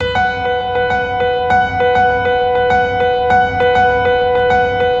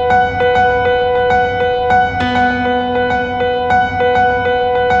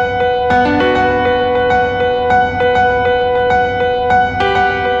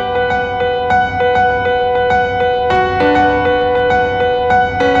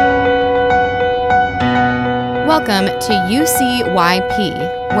welcome to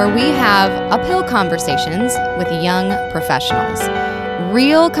UCYP, where we have uphill conversations with young professionals.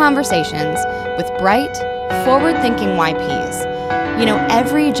 Real conversations with bright, forward-thinking YPs. You know,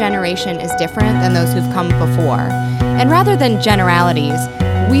 every generation is different than those who've come before. And rather than generalities,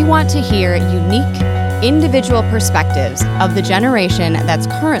 we want to hear unique, individual perspectives of the generation that's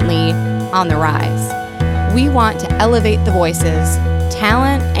currently on the rise. We want to elevate the voices,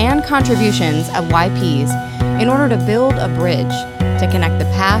 talent, and contributions of YPs in order to build a bridge to connect the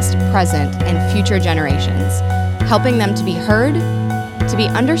past, present, and future generations, helping them to be heard, to be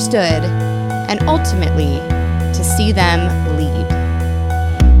understood, and ultimately to see them lead.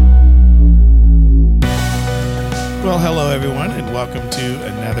 Well, hello everyone, and welcome to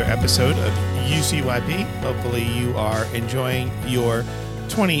another episode of UCYP. Hopefully you are enjoying your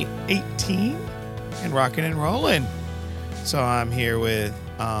 2018 and rocking and rolling. So I'm here with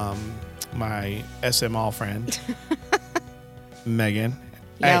my SM All friend, Megan.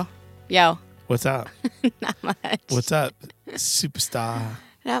 Yo. Hey, Yo. what's up? Not much. What's up, superstar?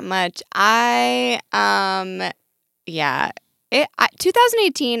 Not much.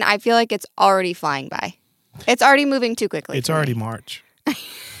 2018, I feel like it's already flying by. It's already moving too quickly. It's already March.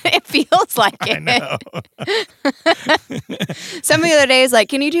 It feels like I it. know. Some of the other days, like,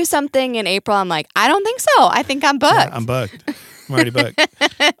 can you do something in April? I'm like, I don't think so. I think I'm booked. Yeah, I'm booked. I'm already booked.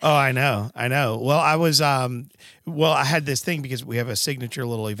 Oh, I know. Well, I was, I had this thing because we have a signature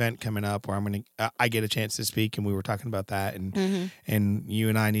little event coming up where I get a chance to speak, and we were talking about that, and you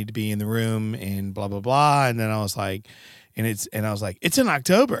and I need to be in the room and blah, blah, blah. And then I was like, it's in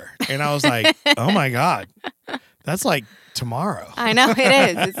October. And I was like, oh my God, that's like tomorrow. I know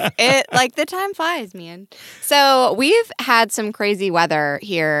it is. Like the time flies, man. So we've had some crazy weather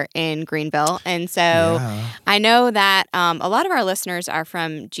here in Greenville, and so Yeah. I know that a lot of our listeners are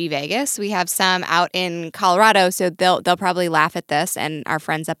from G Vegas. We have some out in Colorado, so they'll probably laugh at this. And our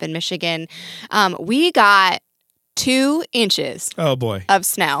friends up in Michigan, we got 2 inches Oh boy. of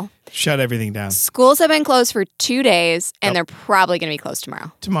snow. Shut everything down. Schools have been closed for 2 days, and they're probably going to be closed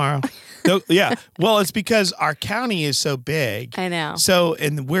tomorrow. Tomorrow. Yeah. Well, it's because our county is so big. I know. So,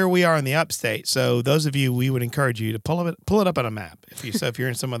 and where we are in the upstate, so those of you, we would encourage you to pull it up on a map. If you're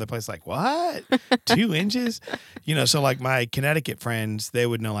in some other place, like, what? 2 inches? So like my Connecticut friends, they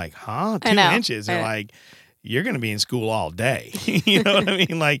would know, like, huh? 2 inches? They're like, you're going to be in school all day. You know what I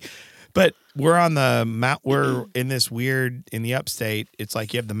mean? Like, but we're on the mount. We're in this weird in the upstate. It's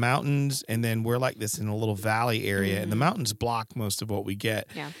like you have the mountains, and then we're like this in a little valley area, and the mountains block most of what we get.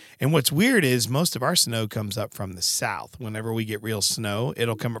 Yeah. And what's weird is most of our snow comes up from the south. Whenever we get real snow,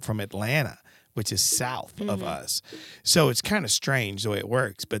 it'll come up from Atlanta, which is south of us. So it's kind of strange the way it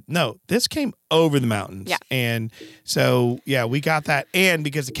works. But no, this came over the mountains. Yeah. And so, yeah, we got that. And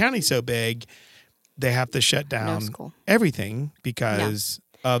because the county's so big, they have to shut down school. everything because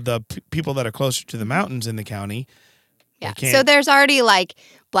of the people that are closer to the mountains in the county. Yeah. So there's already like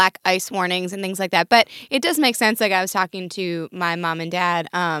black ice warnings and things like that. But it does make sense. Like I was talking to my mom and dad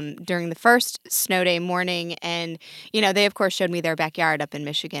during the first snow day morning, and, they of course showed me their backyard up in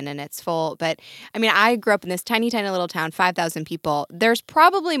Michigan, and it's full. But I mean, I grew up in this tiny, tiny little town, 5,000 people. There's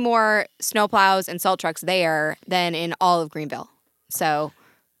probably more snowplows and salt trucks there than in all of Greenville. So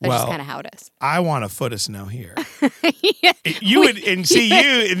that's just kind of how it is. I want a foot of snow here. Yeah. You would, and see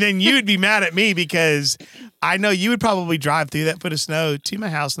you, and then you'd be mad at me because I know you would probably drive through that foot of snow to my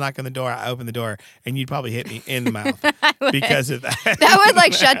house, knock on the door, I open the door, and you'd probably hit me in the mouth because of that. That would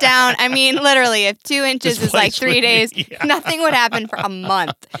like shut down. I mean, literally, if 2 inches This is like place 3 would- days, yeah. nothing would happen for a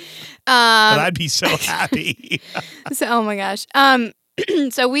month. But I'd be so happy. So, oh my gosh.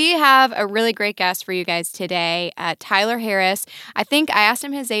 So we have a really great guest for you guys today, Tyler Harris. I asked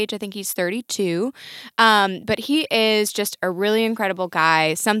him his age. I think he's 32. But he is just a really incredible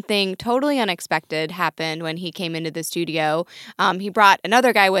guy. Something totally unexpected happened when he came into the studio. He brought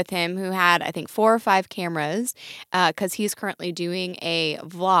another guy with him who had, I think, 4 or 5 cameras because he's currently doing a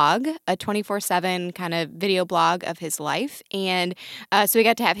vlog, a 24/7 kind of video blog of his life. And so we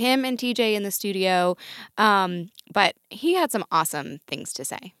got to have him and TJ in the studio. But he had some awesome things to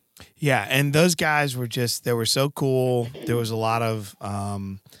say. Yeah, and those guys they were so cool. There was a lot of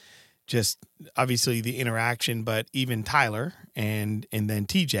just obviously the interaction, but even Tyler and then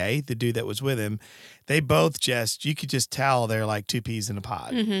TJ, the dude that was with him, they both you could just tell they're like 2 peas in a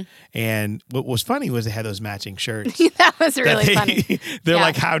pod. Mm-hmm. And what was funny was they had those matching shirts. That was really funny. They're Yeah.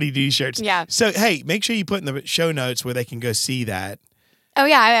 like howdy do shirts. Yeah. So, hey, make sure you put in the show notes where they can go see that. Oh,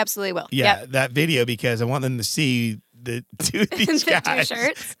 yeah, I absolutely will. Yeah, Yep. that video, because I want them to see the two of these The two guys,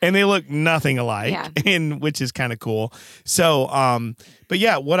 shirts. and they look nothing alike, Yeah. and which is kind of cool. So, but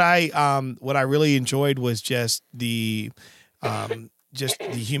yeah, what I really enjoyed was just the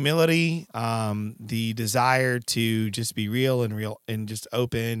humility, the desire to just be real and just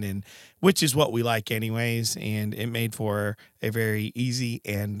open, and which is what we like anyways. And it made for a very easy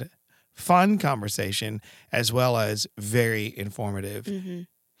and fun conversation, as well as very informative. Mm-hmm.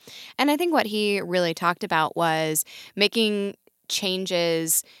 And I think what he really talked about was making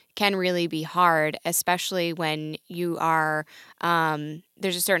changes can really be hard, especially when you are,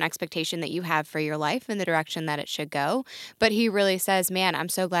 there's a certain expectation that you have for your life and the direction that it should go. But he really says, man, I'm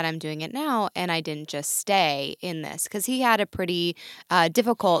so glad I'm doing it now. And I didn't just stay in this, because he had a pretty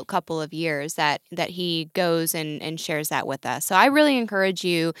difficult couple of years that he goes and shares that with us. So I really encourage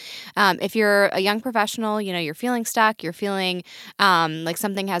you, if you're a young professional, you're feeling stuck, you're feeling like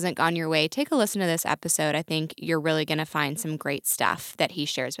something hasn't gone your way, take a listen to this episode. I think you're really going to find some great stuff that he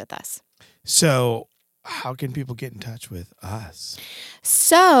shares with us. So how can people get in touch with us?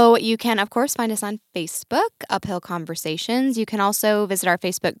 So you can, of course, find us on Facebook, Uphill Conversations. You can also visit our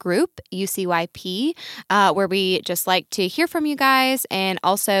Facebook group, UCYP, where we just like to hear from you guys and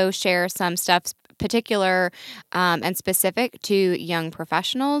also share some stuff particular and specific to young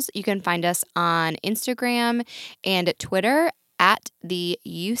professionals. You can find us on Instagram and Twitter at the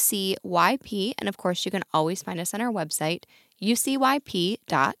UCYP. And of course, you can always find us on our website, ucyp.co.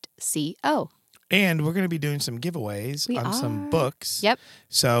 And we're going to be doing some giveaways on some books. Yep.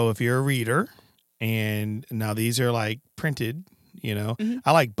 So if you're a reader, and now these are like printed,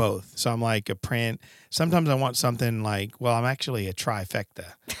 I like both. So I'm like a print. Sometimes I want something like, well, I'm actually a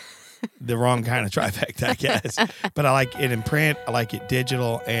trifecta. The wrong kind of trifecta, I guess. But I like it in print, I like it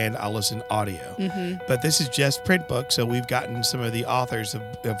digital, and I listen audio. Mm-hmm. But this is just print books, so we've gotten some of the authors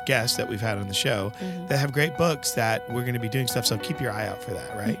of guests that we've had on the show that have great books that we're going to be doing stuff, so keep your eye out for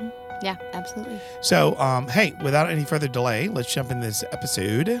that, right? Mm-hmm. Yeah, absolutely. So, hey, without any further delay, let's jump in this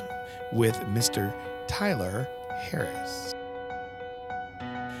episode with Mr. Tyler Harris.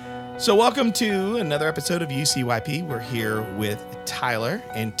 So welcome to another episode of UCYP. We're here with Tyler,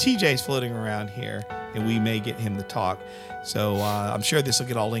 and TJ's floating around here, and we may get him to talk. So I'm sure this will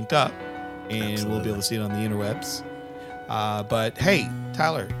get all linked up, and we'll be able to see it on the interwebs. But hey,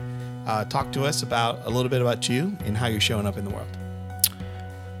 Tyler, talk to us about a little bit about you and how you're showing up in the world.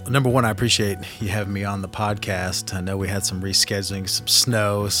 Number one, I appreciate you having me on the podcast. I know we had some rescheduling, some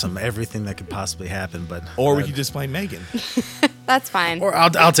snow, some everything that could possibly happen, but we could just blame Megan. That's fine. Or I'll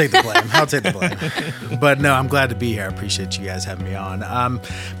take the blame. I'll take the blame. But no, I'm glad to be here. I appreciate you guys having me on.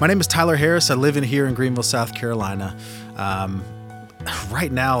 My name is Tyler Harris. I live here in Greenville, South Carolina.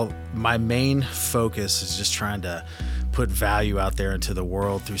 Right now, my main focus is just trying to put value out there into the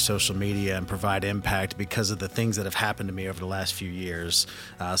world through social media and provide impact because of the things that have happened to me over the last few years.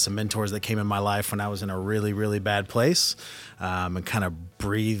 Some mentors that came in my life when I was in a really, really bad place, and kind of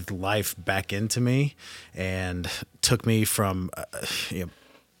breathed life back into me and took me from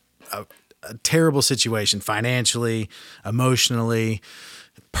a terrible situation financially, emotionally,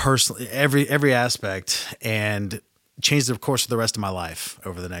 personally, every aspect, and changed the course of the rest of my life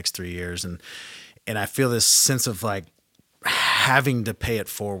over the next 3 years. And I feel this sense of like having to pay it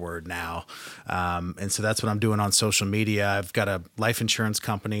forward now. And so that's what I'm doing on social media. I've got a life insurance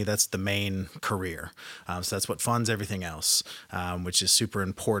company. That's the main career. So that's what funds everything else, which is super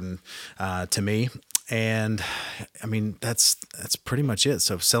important to me. And I mean, that's pretty much it.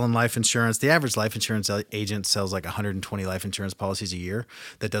 So selling life insurance, the average life insurance agent sells like 120 life insurance policies a year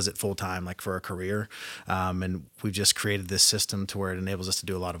that does it full time, like for a career. And we've just created this system to where it enables us to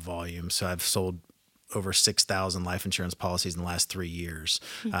do a lot of volume. So I've sold over 6,000 life insurance policies in the last 3 years.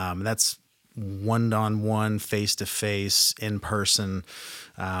 And that's one-on-one, face-to-face, in person,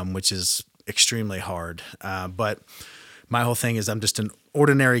 which is extremely hard. But my whole thing is I'm just an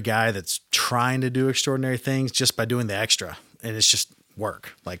ordinary guy that's trying to do extraordinary things just by doing the extra. And it's just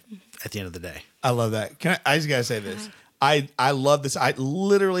work, like at the end of the day. I love that. I just got to say this. I love this. I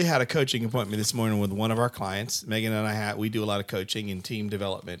literally had a coaching appointment this morning with one of our clients. Megan and we do a lot of coaching and team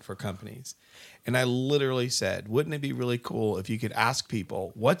development for companies. And I literally said, wouldn't it be really cool if you could ask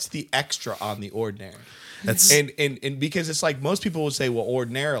people, what's the extra on the ordinary? And because it's like most people would say, well,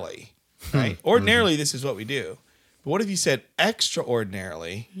 ordinarily, right? Ordinarily, this is what we do. But what if you said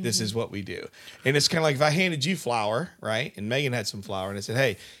extraordinarily, this is what we do? And it's kind of like if I handed you flour, right? And Megan had some flour, and I said,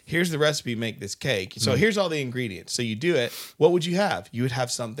 hey, here's the recipe, make this cake. So here's all the ingredients. So you do it. What would you have? You would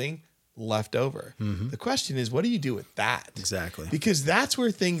have something left over. The question is, what do you do with that? Exactly. Because that's where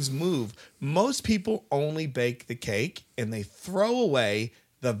things move. Most people only bake the cake, and they throw away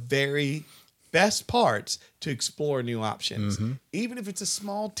the very best parts to explore new options, even if it's a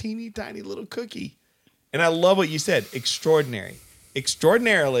small, teeny, tiny little cookie. And I love what you said, extraordinary.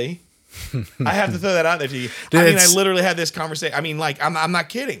 Extraordinarily, I have to throw that out there to you. Dude, I literally had this conversation. I mean, like, I'm not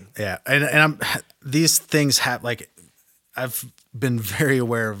kidding. Yeah, and these things have, like, I've been very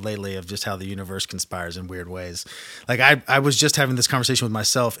aware of lately of just how the universe conspires in weird ways. Like I was just having this conversation with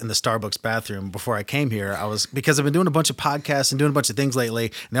myself in the Starbucks bathroom before I came here. Because I've been doing a bunch of podcasts and doing a bunch of things lately,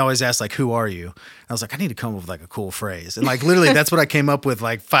 and they always ask like, "Who are you?" And I was like, I need to come up with like a cool phrase, and like literally that's what I came up with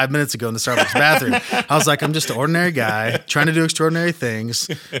like 5 minutes ago in the Starbucks bathroom. I was like, I'm just an ordinary guy trying to do extraordinary things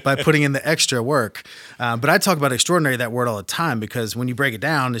by putting in the extra work. But I talk about extraordinary, that word, all the time, because when you break it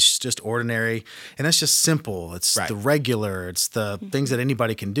down, it's just ordinary, and that's just simple. It's the regular. It's the things that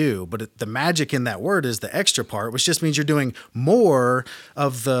anybody can do. But the magic in that word is the extra part, which just means you're doing more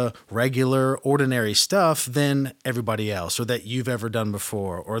of the regular, ordinary stuff than everybody else, or that you've ever done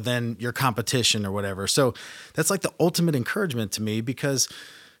before, or than your competition or whatever. So that's like the ultimate encouragement to me, because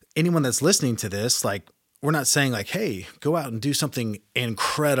anyone that's listening to this, like, we're not saying like, hey, go out and do something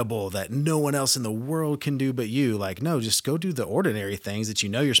incredible that no one else in the world can do but you. Like, no, just go do the ordinary things that you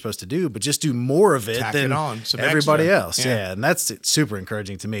know you're supposed to do, but just do more of it than everybody else. Yeah. And that's super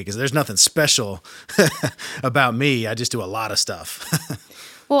encouraging to me, because there's nothing special about me. I just do a lot of stuff.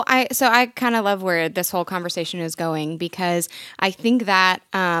 Well, I kind of love where this whole conversation is going, because I think that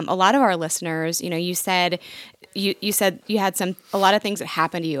a lot of our listeners, you said you said you had a lot of things that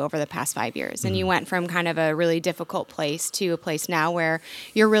happened to you over the past 5 years, and you went from kind of a really difficult place to a place now where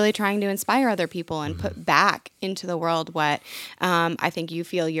you're really trying to inspire other people and put back into the world what I think you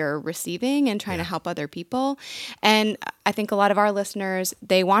feel you're receiving, and trying to help other people. And I think a lot of our listeners,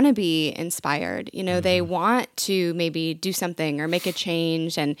 they want to be inspired. They want to maybe do something or make a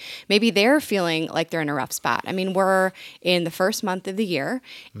change, and maybe they're feeling like they're in a rough spot. I mean, we're in the first month of the year,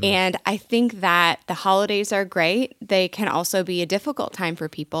 and I think that the holidays are great. They can also be a difficult time for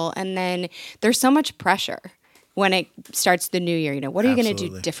people. And then there's so much pressure when it starts the new year. What are you going to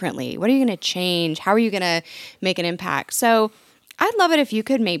do differently? What are you going to change? How are you going to make an impact? So I'd love it if you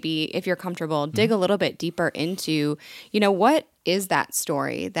could maybe, if you're comfortable, dig a little bit deeper into, what is that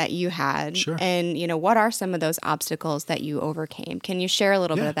story that you had? Sure. And, what are some of those obstacles that you overcame? Can you share a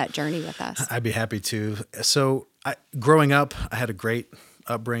little bit of that journey with us? I'd be happy to. So growing up, I had a great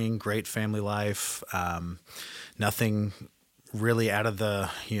upbringing, great family life. Nothing really out of the,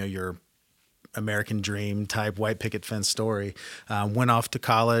 your American dream type white picket fence story. Went off to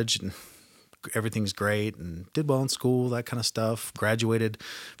college, and everything's great, and did well in school, that kind of stuff. Graduated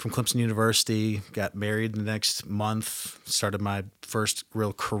from Clemson University, got married the next month, started my first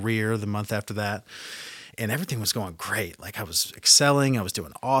real career the month after that. And everything was going great. Like, I was excelling, I was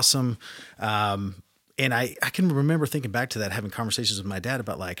doing awesome. And I can remember thinking back to that, having conversations with my dad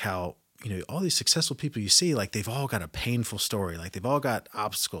about like how, all these successful people you see, like they've all got a painful story. Like they've all got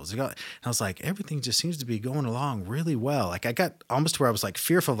obstacles. And I was like, everything just seems to be going along really well. Like I got almost to where I was like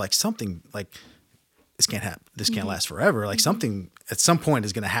fearful of like something like this can't happen. This can't last forever. Like something at some point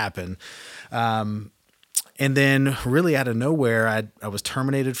is going to happen. And then really out of nowhere, I was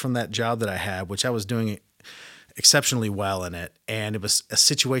terminated from that job that I had, which I was doing exceptionally well in it. And it was a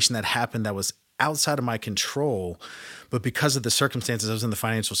situation that happened that was outside of my control, but because of the circumstances, I was in the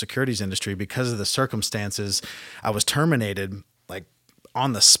financial securities industry. Because of the circumstances, I was terminated like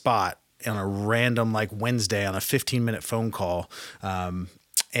on the spot on a random like Wednesday on a 15-minute phone call.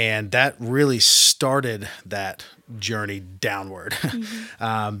 And that really started that journey downward.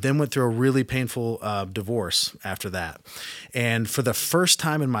 Then went through a really painful divorce after that. And for the first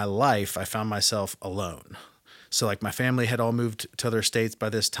time in my life, I found myself alone. So like my family had all moved to other states by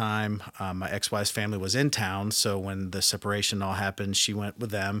this time. My ex-wife's family was in town. So when the separation all happened, she went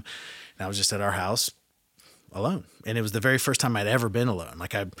with them, and I was just at our house alone. And it was the very first time I'd ever been alone.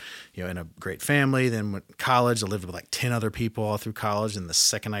 Like I, in a great family, then went to college. I lived with like 10 other people all through college. And the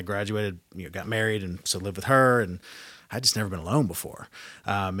second I graduated, got married, and so lived with her. And I'd just never been alone before.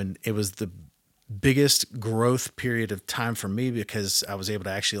 And it was the biggest growth period of time for me, because I was able to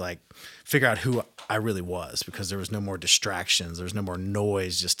actually like figure out who I really was, because there was no more distractions. There was no more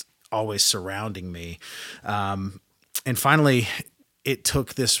noise just always surrounding me. And finally it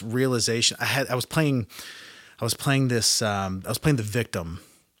took this realization. I was playing the victim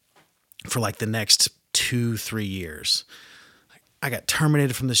for like the next 2-3 years. I got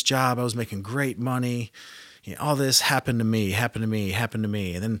terminated from this job. I was making great money. All this happened to me.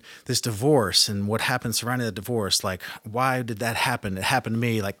 And then this divorce and what happened surrounding the divorce. Like, why did that happen? It happened to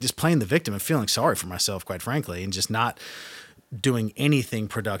me. Like, just playing the victim and feeling sorry for myself, quite frankly, and just not doing anything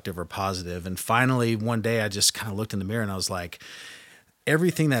productive or positive. And finally, one day I just kind of looked in the mirror and I was like,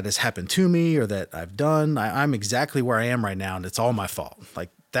 everything that has happened to me or that I've done, I'm exactly where I am right now, and it's all my fault. Like,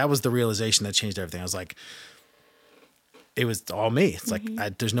 that was the realization that changed everything. I was like, it was all me. It's like,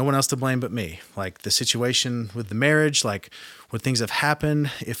 there's no one else to blame but me. Like, the situation with the marriage, like when things have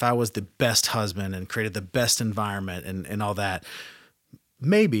happened, if I was the best husband and created the best environment and all that,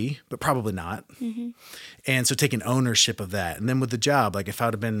 maybe, but probably not. And so taking ownership of that. And then with the job, like if I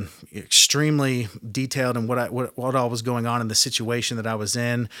would have been extremely detailed in what all was going on in the situation that I was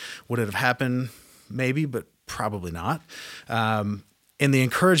in, would it have happened? Maybe, but probably not. And the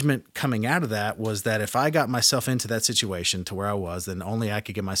encouragement coming out of that was that if I got myself into that situation to where I was, then only I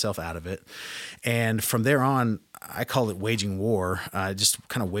could get myself out of it. And from there on, I call it waging war. I just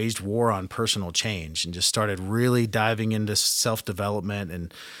kind of waged war on personal change and just started really diving into self-development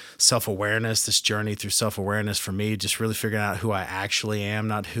and self-awareness, this journey through self-awareness for me, just really figuring out who I actually am,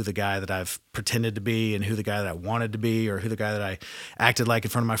 not who the guy that I've pretended to be and who the guy that I wanted to be or who the guy that I acted like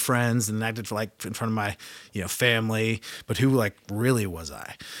in front of my friends and acted like in front of my, family, but who like really was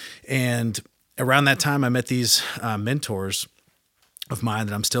I. And around that time, I met these mentors of mine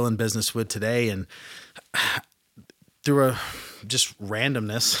that I'm still in business with today. And through a just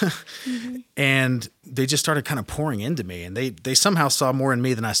randomness and they just started kind of pouring into me, and they somehow saw more in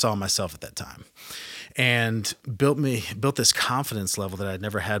me than I saw myself at that time, and built this confidence level that I'd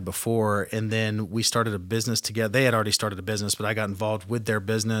never had before. And then we started a business together. They had already started a business, but I got involved with their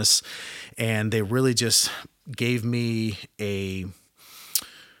business, and they really just gave me an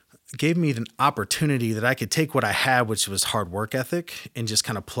opportunity that I could take what I had, which was hard work ethic, and just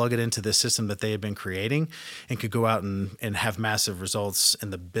kind of plug it into this system that they had been creating, and could go out and have massive results in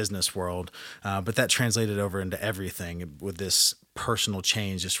the business world. But that translated over into everything with this personal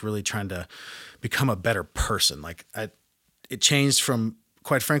change, just really trying to become a better person. Like it changed from,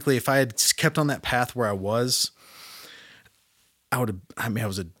 quite frankly, if I had kept on that path where I was, I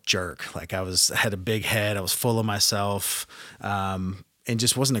was a jerk. Like I had a big head. I was full of myself. And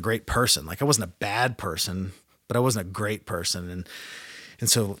just wasn't a great person. Like I wasn't a bad person, but I wasn't a great person. And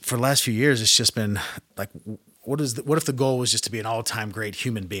so for the last few years, it's just been like, what if the goal was just to be an all-time great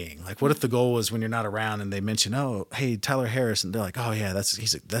human being? Like what if the goal was when you're not around and they mention, oh, hey, Tyler Harris. And they're like, oh yeah,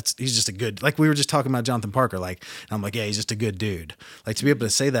 he's just a good, like we were just talking about Jonathan Parker. Like, and I'm like, yeah, he's just a good dude. Like to be able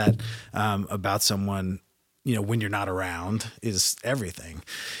to say that about someone, when you're not around is everything.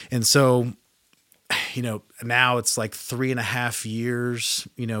 And so, now it's like 3.5 years,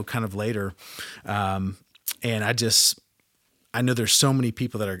 kind of later. And I know there's so many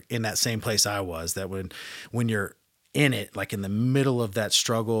people that are in that same place I was, that when you're in it, like in the middle of that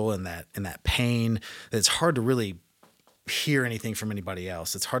struggle and that pain, that it's hard to really hear anything from anybody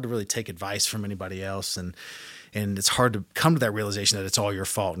else. It's hard to really take advice from anybody else. And it's hard to come to that realization that it's all your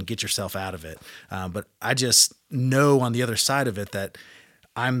fault and get yourself out of it. But I just know on the other side of it that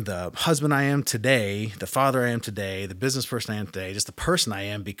I'm the husband I am today, the father I am today, the business person I am today, just the person I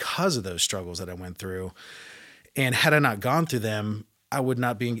am because of those struggles that I went through. And had I not gone through them, I would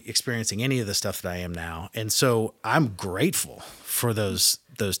not be experiencing any of the stuff that I am now. And so I'm grateful for those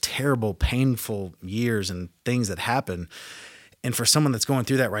terrible, painful years and things that happen. And for someone that's going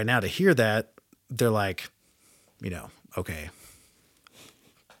through that right now to hear that, they're like, okay,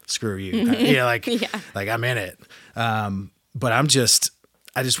 screw you. Like I'm in it. But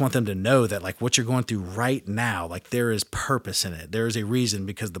I just want them to know that like what you're going through right now, like there is purpose in it. There is a reason,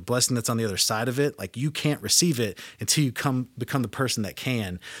 because the blessing that's on the other side of it, like you can't receive it until you become the person that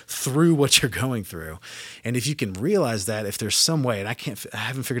can through what you're going through. And if you can realize that, if there's some way, and I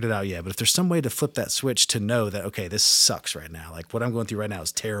haven't figured it out yet, but if there's some way to flip that switch to know that, okay, this sucks right now. Like what I'm going through right now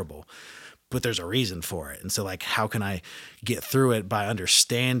is terrible, but there's a reason for it. And so like, how can I get through it by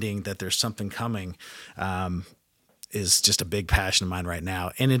understanding that there's something coming, is just a big passion of mine right now.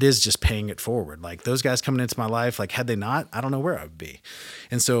 And it is just paying it forward. Like those guys coming into my life, like had they not, I don't know where I would be.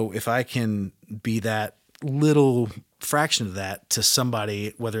 And so if I can be that little fraction of that to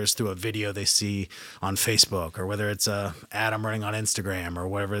somebody, whether it's through a video they see on Facebook, or whether it's a ad I'm running on Instagram, or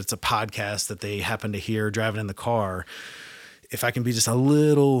whatever, it's a podcast that they happen to hear driving in the car, if I can be just a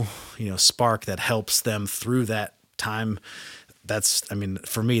little, spark that helps them through that time,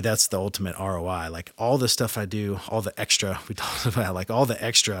 for me, that's the ultimate ROI. Like all the stuff I do, all the extra we talked about, like all the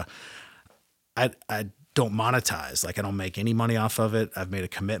extra, I don't monetize. Like I don't make any money off of it. I've made a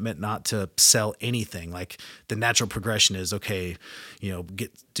commitment not to sell anything. Like the natural progression is, okay,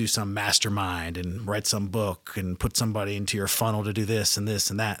 do some mastermind and write some book and put somebody into your funnel to do this and this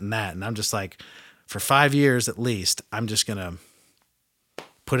and that and that. And I'm just like, for 5 years at least, I'm just going to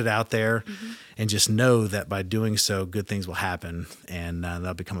put it out there and just know that by doing so, good things will happen, and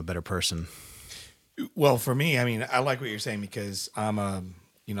they'll become a better person. Well, for me, I mean, I like what you're saying because I'm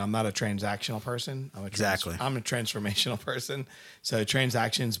not a transactional person. Exactly. I'm a transformational person. So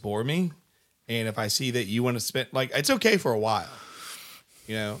transactions bore me. And if I see that you want to spend, like, it's okay for a while.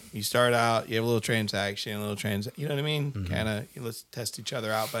 You know, you start out, you have a little transaction, you know what I mean? Mm-hmm. Kind of, let's test each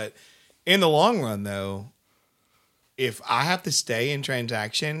other out. But in the long run, though, if I have to stay in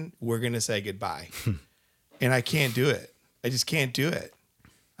transaction, we're going to say goodbye. And I can't do it. I just can't do it.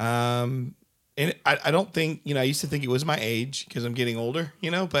 And I don't think, I used to think it was my age because I'm getting older,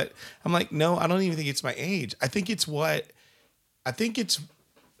 but I'm like, no, I don't even think it's my age. I think it's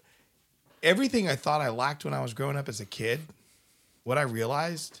everything I thought I lacked when I was growing up as a kid. What I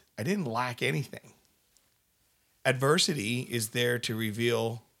realized, I didn't lack anything. Adversity is there to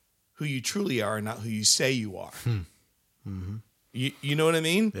reveal who you truly are and not who you say you are. Mm-hmm. You know what I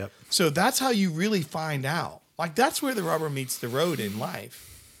mean? Yep. So that's how you really find out. Like, that's where the rubber meets the road in life.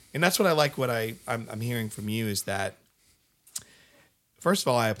 And that's what I like. What I'm hearing from you is that, first of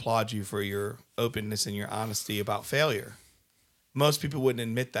all, I applaud you for your openness and your honesty about failure. Most people wouldn't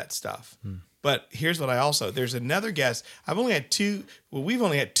admit that stuff. But here's what there's another guest. We've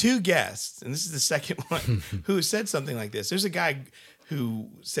only had two guests, and this is the second one, who said something like this. There's a guy who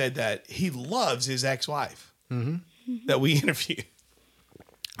said that he loves his ex-wife that we interviewed.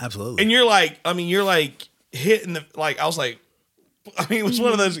 Absolutely. And you're like hitting the, like, I was like, it was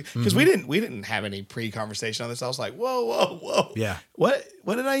one of those, because we didn't have any pre-conversation on this. I was like, whoa. Yeah. What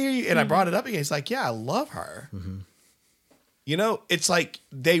did I hear you? And I brought it up again. It's like, yeah, I love her. It's like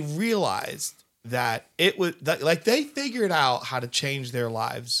they realized that like they figured out how to change their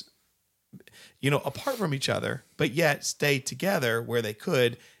lives, apart from each other, but yet stay together where they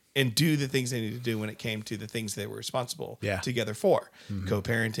could and do the things they needed to do when it came to the things they were responsible together for,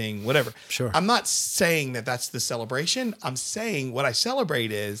 co-parenting, whatever. Sure. I'm not saying that that's the celebration. I'm saying what I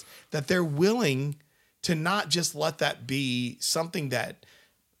celebrate is that they're willing to not just let that be something that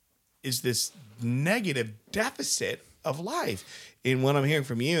is this negative deficit of life. And what I'm hearing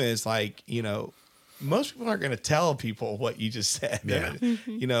from you is like, most people aren't going to tell people what you just said. Yeah.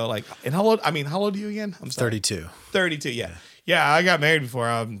 Like, and how old are you again? I'm sorry. 32. 32. Yeah. Yeah. I got married before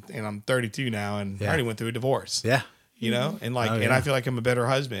and I'm 32 now and I already went through a divorce. Yeah. And like, and I feel like I'm a better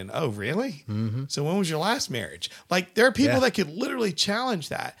husband. Oh, really? So when was your last marriage? Like, there are people that could literally challenge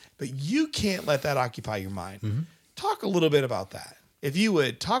that, but you can't let that occupy your mind. Talk a little bit about that. If you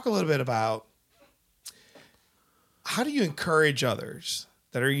would talk a little bit about, how do you encourage others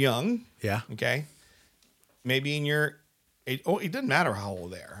that are young? Yeah. Okay. Maybe it doesn't matter how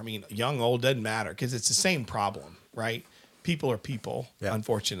old they are. I mean, young, old, doesn't matter because it's the same problem, right? People are people,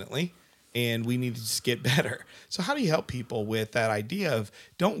 unfortunately, and we need to just get better. So how do you help people with that idea of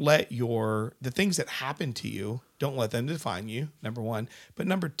don't let the things that happen to you, don't let them define you, number one. But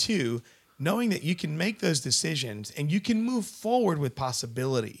number two, knowing that you can make those decisions and you can move forward with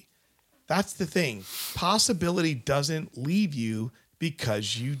possibility. That's the thing. Possibility doesn't leave you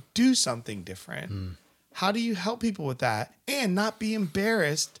because you do something different. How do you help people with that and not be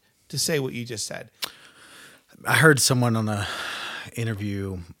embarrassed to say what you just said? I heard someone on a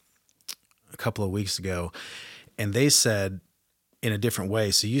interview a couple of weeks ago, and they said in a different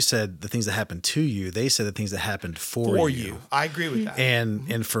way. So you said the things that happened to you. They said the things that happened for you. I agree with that.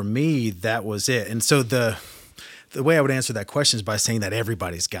 And for me, that was it. And so the way I would answer that question is by saying that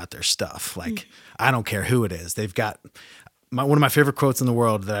everybody's got their stuff. Like, I don't care who it is. They've got one of my favorite quotes in the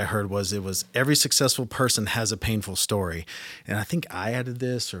world that I heard was every successful person has a painful story. And I think I added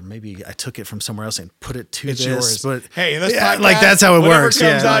this, or maybe I took it from somewhere else and put it to it's this. Yours. But hey, in this podcast, like that's how it works.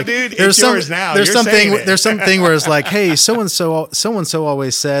 Comes out, like, dude, it's yours now. There's something where it's like, hey, so and so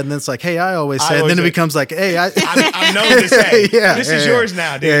always said, and then it's like, hey, I always said, and then it becomes like, hey, I'm known to say, this is yours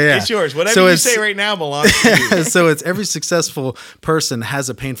now, dude. It's yours. Whatever you say right now belongs to you. So it's every successful person has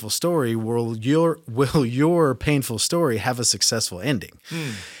a painful story. Will your painful story have a successful ending?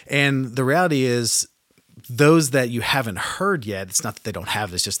 And the reality is, those that you haven't heard yet, it's not that they don't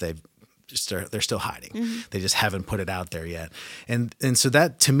have it, it's just they're still hiding. They just haven't put it out there yet. And so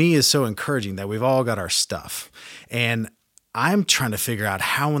that to me is so encouraging that we've all got our stuff. And I'm trying to figure out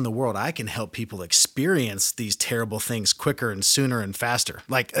how in the world I can help people experience these terrible things quicker and sooner and faster.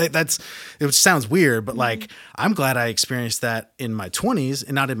 Like it sounds weird, but like, I'm glad I experienced that in my 20s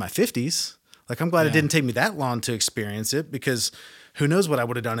and not in my 50s. Like, I'm glad it didn't take me that long to experience it, because who knows what I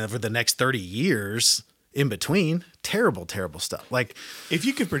would have done over the next 30 years in between. Terrible, terrible stuff. Like, if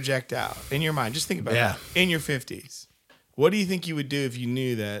you could project out in your mind, just think about that. In your 50s, what do you think you would do if you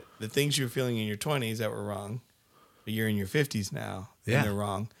knew that the things you were feeling in your 20s that were wrong, but you're in your 50s now and they're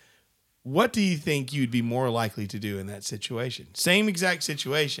wrong? What do you think you'd be more likely to do in that situation? Same exact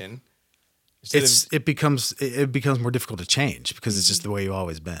situation, it becomes more difficult to change because it's just the way you've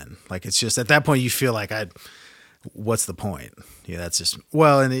always been. Like, it's just at that point you feel like what's the point? Yeah, that's just,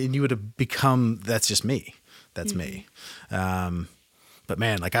 and you would have become, that's just me. That's me. But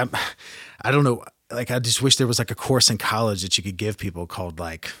man, like I don't know. Like, I just wish there was like a course in college that you could give people called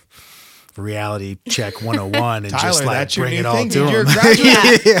like Reality Check 101 and Tyler, just like that's your bring new it all thing, to dude. them. You're a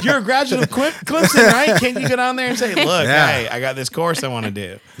graduate. You're a graduate of Clemson, right? Can't you go down there and say, "Look, hey, I got this course I want to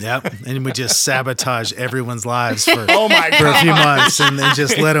do." Yep, and we just sabotage everyone's lives for Oh my for a few God. months, and then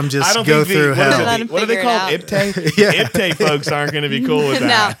just let them I just don't go think through what is hell. Let 'em it? What are they figure it called? out. IPTAY? Yeah. IPTAY folks aren't going to be cool with No.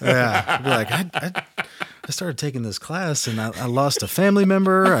 that. Yeah, I'd be like, I started taking this class, and I lost a family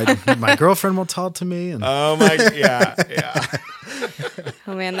member. My girlfriend won't talk to me, and Oh my, yeah.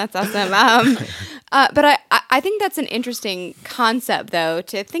 Oh man, that's awesome. But I think that's an interesting concept, though,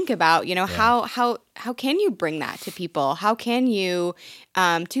 to think about. You know, how can you bring that to people? How can you,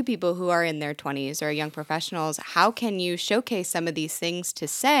 to people who are in their 20s or young professionals, how can you showcase some of these things to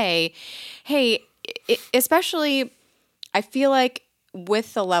say, hey, especially, I feel like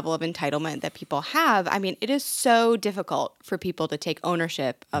with the level of entitlement that people have, I mean, it is so difficult for people to take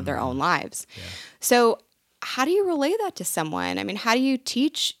ownership of their own lives. Yeah. So how do you relay that to someone? I mean, how do you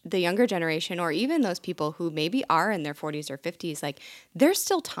teach the younger generation or even those people who maybe are in their 40s or 50s, like, there's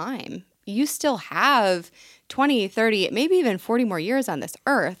still time. You still have 20, 30, maybe even 40 more years on this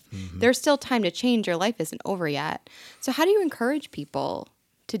earth. There's still time to change. Your life isn't over yet. So how do you encourage people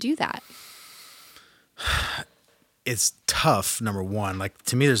to do that? it's tough, number one. Like,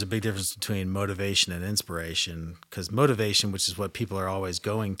 to me, there's a big difference between motivation and inspiration, because motivation, which is what people are always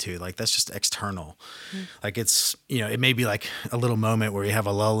going to, like, that's just external. Like, it's, you know, it may be like a little moment where you have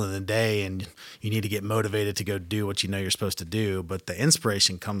a lull in the day and you need to get motivated to go do what you know you're supposed to do. But the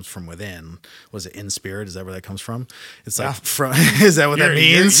inspiration comes from within. Was it in spirit? Is that where that comes from? It's like, from, is that what that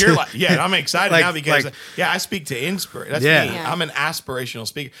means? You're like, yeah, I'm excited Like- now because, like- I speak to inspiration. That's Yeah. me. Yeah. I'm an aspirational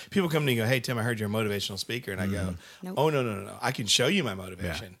speaker. People come to me and go, hey, Tim, I heard you're a motivational speaker. And I go, Nope. oh, no. I can show you my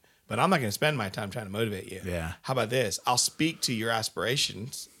motivation, but I'm not going to spend my time trying to motivate you. Yeah. How about this? I'll speak to your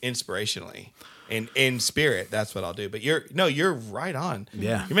aspirations inspirationally. And in spirit, that's what I'll do. But you're right on.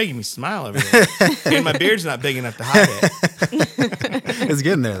 Yeah. You're making me smile over there. And my beard's not big enough to hide it. It's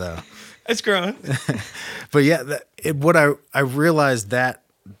getting there, though. It's growing. But yeah, what I realized that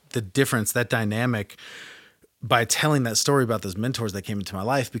the difference, that dynamic, by telling that story about those mentors that came into my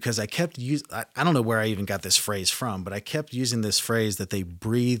life, because I kept I don't know where I even got this phrase from, but I kept using this phrase that they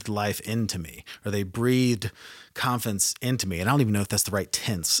breathed life into me, or they breathed confidence into me. And I don't even know if that's the right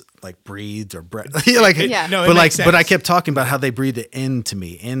tense, like breathed or breath. Like, Yeah. No, it but makes like, but I sense. kept talking about how they breathed it into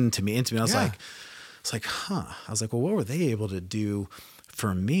me. I was Yeah. like, huh. I was like, well, what were they able to do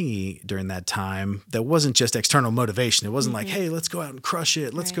for me during that time that wasn't just external motivation? It wasn't like, hey, let's go out and crush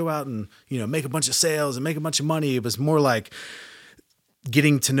it. Let's go out and, make a bunch of sales and make a bunch of money. It was more like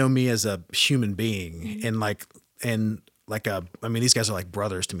getting to know me as a human being these guys are like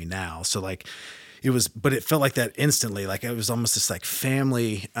brothers to me now. So like but it felt like that instantly. Like, it was almost this like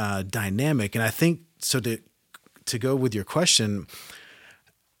family dynamic. And I think, so to go with your question,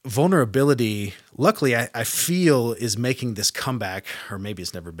 vulnerability, luckily, I feel is making this comeback, or maybe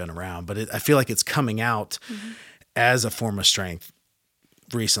it's never been around, but I feel like it's coming out as a form of strength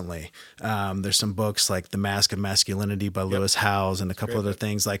recently. There's some books like The Mask of Masculinity by Lewis Howes and a couple other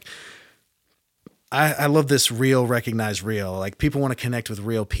things. Like, I love this real, recognize real. Like, people want to connect with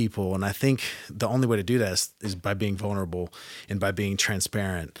real people. And I think the only way to do that is by being vulnerable and by being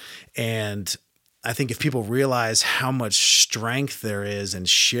transparent. And I think if people realize how much strength there is in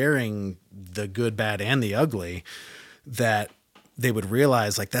sharing the good, bad, and the ugly, that they would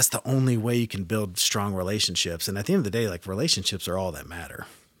realize, like, that's the only way you can build strong relationships. And at the end of the day, like, relationships are all that matter.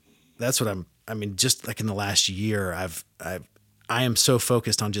 That's what just like in the last year, I am so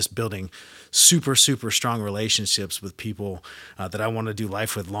focused on just building super, super strong relationships with people that I want to do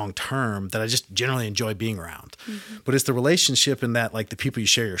life with long term, that I just generally enjoy being around. But it's the relationship in that, like, the people you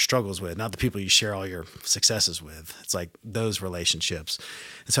share your struggles with, not the people you share all your successes with. It's like those relationships.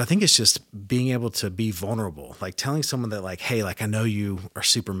 And so I think it's just being able to be vulnerable, like telling someone that, like, hey, like, I know you are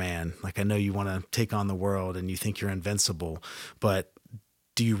Superman. Like, I know you want to take on the world and you think you're invincible, but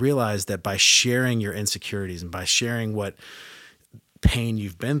do you realize that by sharing your insecurities and by sharing what pain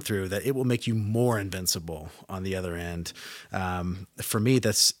you've been through, that it will make you more invincible on the other end? For me,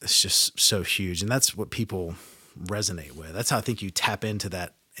 it's just so huge. And that's what people resonate with. That's how I think you tap into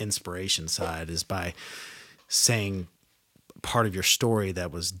that inspiration side, is by saying part of your story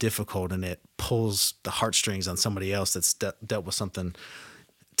that was difficult, and it pulls the heartstrings on somebody else that's dealt with something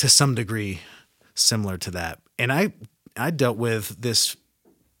to some degree similar to that. And I dealt with this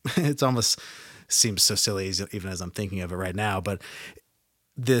it's almost seems so silly even as I'm thinking of it right now, but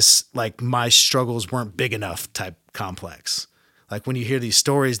this like my struggles weren't big enough type complex. Like when you hear these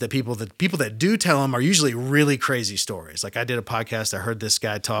stories that people that do tell them are usually really crazy stories. Like I did a podcast, I heard this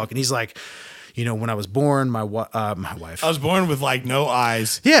guy talk and he's like, you know, when I was born, my wife. I was born with like no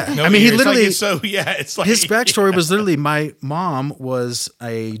eyes. Yeah. No I mean, he ears. literally. It's like his backstory was literally my mom was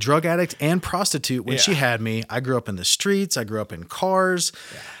a drug addict and prostitute when she had me. I grew up in the streets. I grew up in cars.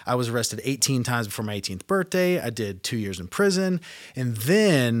 Yeah. I was arrested 18 times before my 18th birthday. I did 2 years in prison. And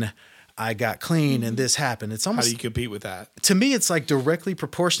then I got clean and this happened. It's almost. How do you compete with that? To me, it's like directly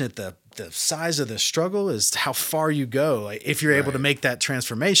proportionate. The size of the struggle is how far you go. Like if you're able to make that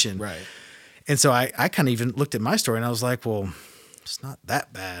transformation. Right. And so I kind of even looked at my story and I was like, well, it's not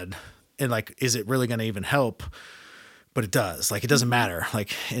that bad. And like, is it really going to even help? But it does. Like, it doesn't matter.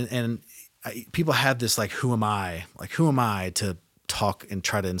 Like, people have this, like, who am I? Like, who am I to talk and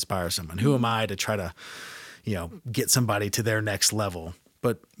try to inspire someone? Who am I to try to, you know, get somebody to their next level?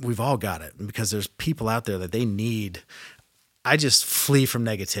 But we've all got it. And because there's people out there that they need. I just flee from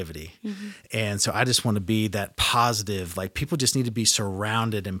negativity. Mm-hmm. And so I just want to be that positive, like people just need to be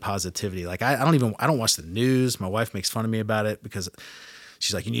surrounded in positivity. Like I don't watch the news. My wife makes fun of me about it because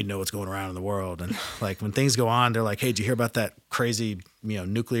she's like, you need to know what's going around in the world. And like when things go on, they're like, hey, did you hear about that crazy, you know,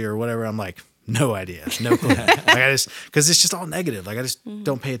 nuclear or whatever? I'm like, no idea. No clue. Like cause it's just all negative. Like I just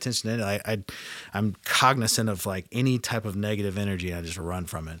don't pay attention to it. I'm cognizant of like any type of negative energy. I just run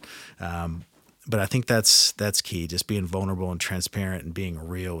from it. But I think that's key, just being vulnerable and transparent and being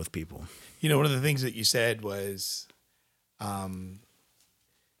real with people. You know, one of the things that you said was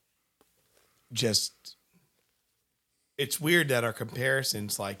just, it's weird that our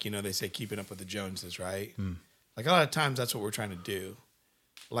comparisons, like, you know, they say keeping up with the Joneses, right? Like a lot of times that's what we're trying to do.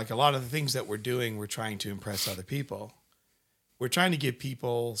 Like a lot of the things that we're doing, we're trying to impress other people. We're trying to give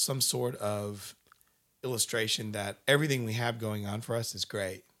people some sort of illustration that everything we have going on for us is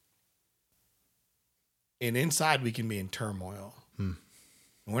great. And inside we can be in turmoil. And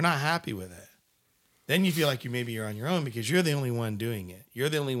we're not happy with it. Then you feel like maybe you're on your own because you're the only one doing it. You're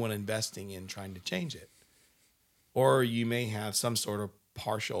the only one investing in trying to change it. Or you may have some sort of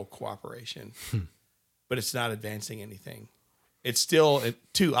partial cooperation, but it's not advancing anything. It's still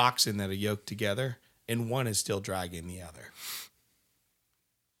two oxen that are yoked together and one is still dragging the other.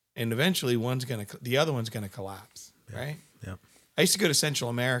 And eventually the other one's going to collapse, right? Yep. I used to go to Central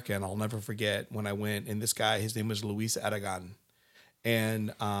America, and I'll never forget when I went, and this guy, his name was Luis Aragon.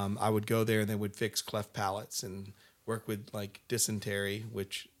 And I would go there, and they would fix cleft palates and work with, like, dysentery,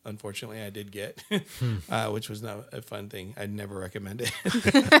 which, unfortunately, I did get, which was not a fun thing. I'd never recommend it.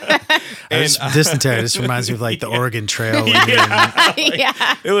 Dysentery, this reminds me of, like, the Oregon Trail.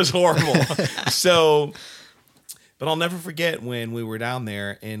 It was horrible. So... But I'll never forget when we were down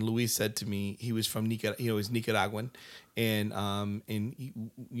there, and Luis said to me, he was from Nicaragua, he was Nicaraguan, and he,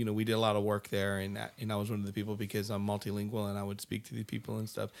 you know, we did a lot of work there, and I was one of the people because I'm multilingual and I would speak to the people and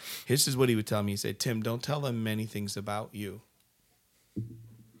stuff. This is what he would tell me. He said, Tim, don't tell them many things about you.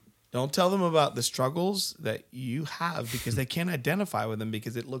 Don't tell them about the struggles that you have because they can't identify with them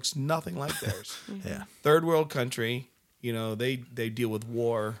because it looks nothing like theirs. Yeah. Third world country. You know, they deal with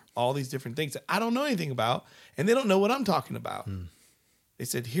war, all these different things that I don't know anything about, and they don't know what I'm talking about. They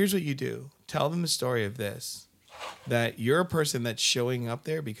said, here's what you do. Tell them the story of this, that you're a person that's showing up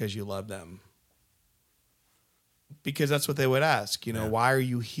there because you love them. Because that's what they would ask. You know, why are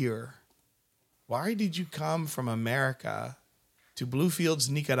you here? Why did you come from America to Bluefields,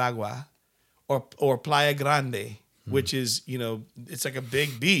 Nicaragua, or Playa Grande, which is, you know, it's like a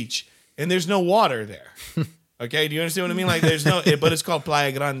big beach, and there's no water there. Okay, do you understand what I mean? Like, there's no, but it's called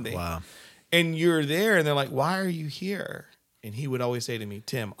Playa Grande. Wow. And you're there, and they're like, why are you here? And he would always say to me,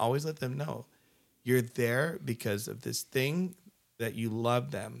 Tim, always let them know you're there because of this thing that you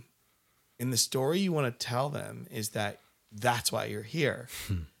love them. And the story you want to tell them is that that's why you're here.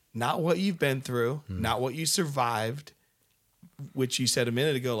 Not what you've been through, not what you survived, which you said a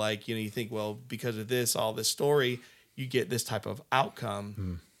minute ago, like, you know, you think, well, because of this, all this story, you get this type of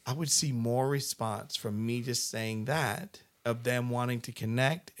outcome. I would see more response from me just saying that, of them wanting to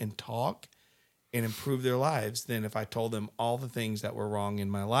connect and talk and improve their lives, than if I told them all the things that were wrong in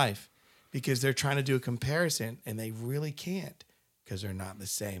my life, because they're trying to do a comparison and they really can't because they're not the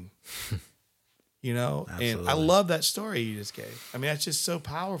same. You know, Absolutely. And I love that story you just gave. I mean, that's just so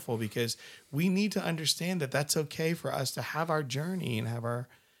powerful because we need to understand that that's okay for us to have our journey and have our,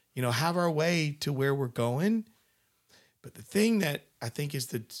 you know, have our way to where we're going. But the thing that I think is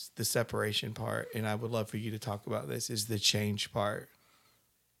the separation part, and I would love for you to talk about this, is the change part.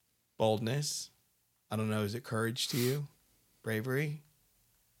 Boldness. I don't know. Is it courage to you? Bravery?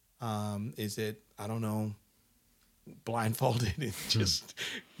 Is it, I don't know, blindfolded and just,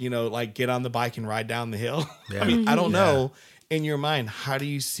 like get on the bike and ride down the hill? Yeah. I mean, I don't know. In your mind, how do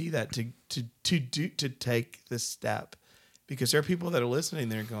you see that to take this step? Because there are people that are listening,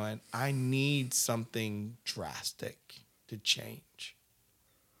 they're going, I need something drastic to change.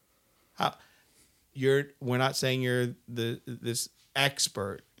 We're not saying you're this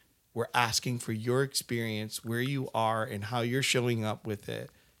expert. We're asking for your experience, where you are and how you're showing up with it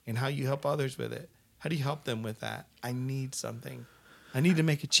and how you help others with it. How do you help them with that? I need something. I need to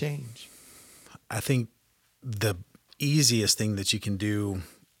make a change. I think the easiest thing that you can do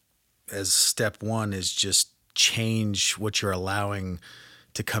as step one is just change what you're allowing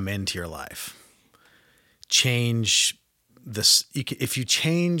to come into your life. Change this. If you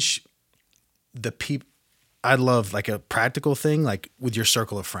change the people, I love like a practical thing, like with your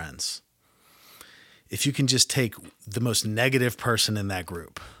circle of friends. If you can just take the most negative person in that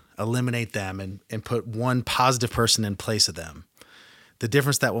group, eliminate them and put one positive person in place of them, the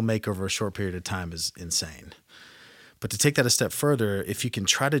difference that will make over a short period of time is insane. But to take that a step further, if you can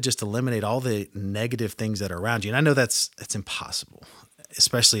try to just eliminate all the negative things that are around you, and I know that's impossible,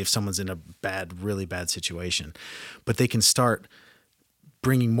 especially if someone's in a really bad situation, but they can start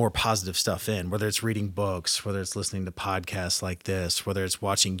bringing more positive stuff in, whether it's reading books, whether it's listening to podcasts like this, whether it's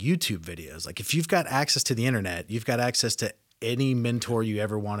watching YouTube videos. Like if you've got access to the internet, you've got access to any mentor you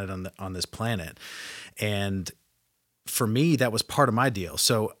ever wanted on this planet. And for me, that was part of my deal.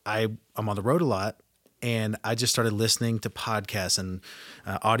 So I'm on the road a lot. And I just started listening to podcasts and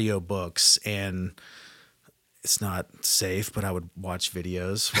audio books, and it's not safe, but I would watch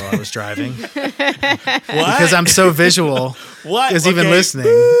videos while I was driving. Because I'm so visual. What? Because even listening,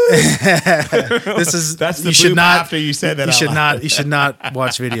 that's the you should not. After you said that, you should not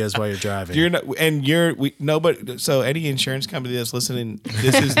watch videos while you're driving. So any insurance company that's listening,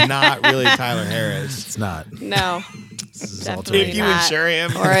 this is not really Tyler Harris. It's not. No. If you insure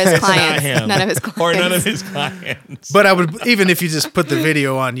him or his clients, none of his clients. But I would, even if you just put the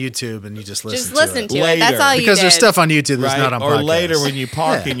video on YouTube and you just listen to it. That's all you because did. There's stuff on YouTube that's not on or podcasts. later when you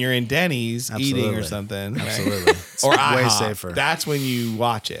park and you're in Denny's eating or something. Absolutely. Right? Or way IHOP. safer. That's when you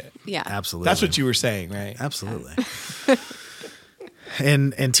watch it. Yeah. Absolutely. That's what you were saying, right? Absolutely.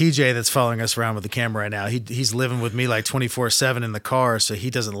 And TJ that's following us around with the camera right now, he's living with me like 24/7 in the car, so he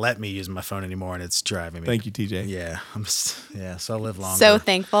doesn't let me use my phone anymore, and it's driving me. Thank you, TJ. Yeah, so I live longer. So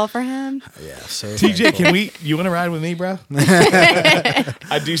thankful for him. Yeah, so TJ, thankful. You want to ride with me, bro?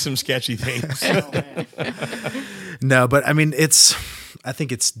 I do some sketchy things. No, but I mean, I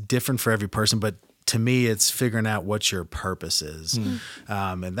think it's different for every person, but to me, it's figuring out what your purpose is,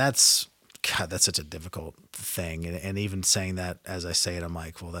 and that's such a difficult thing. And even saying that as I say it, I'm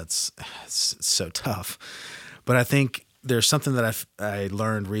like, well, it's so tough. But I think there's something that I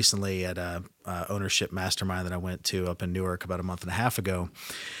learned recently at a ownership mastermind that I went to up in Newark about a month and a half ago.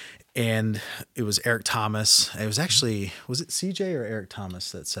 And it was Eric Thomas. It was actually, was it CJ or Eric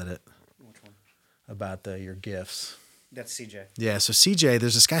Thomas that said it? Which one? About your gifts. That's CJ. Yeah. So CJ,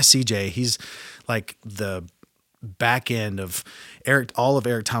 there's this guy, CJ, he's like the back end of all of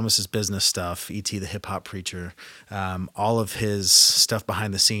Eric Thomas's business stuff, E.T. the hip hop preacher, all of his stuff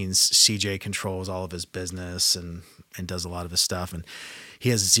behind the scenes. CJ controls all of his business and does a lot of his stuff. And he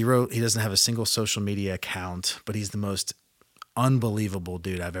doesn't have a single social media account, but he's the most unbelievable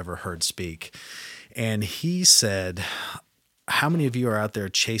dude I've ever heard speak. And he said, how many of you are out there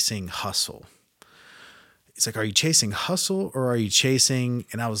chasing hustle? It's like, are you chasing hustle or are you chasing?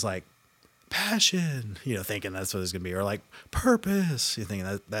 And I was like, passion, thinking that's what it's going to be, or like purpose. You're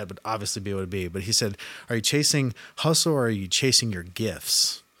thinking that would obviously be what it would be. But he said, are you chasing hustle or are you chasing your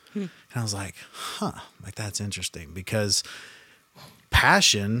gifts? And I was like, like that's interesting, because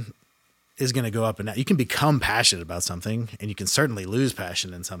passion is going to go up and down. You can become passionate about something and you can certainly lose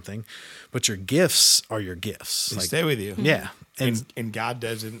passion in something, but your gifts are your gifts. They stay with you. Yeah. And God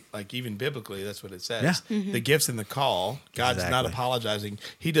doesn't, like, even biblically, that's what it says. Yeah. The gifts in the call, God's not apologizing.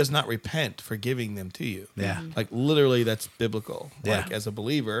 He does not repent for giving them to you. Yeah. Like, literally, that's biblical. Yeah. Like, as a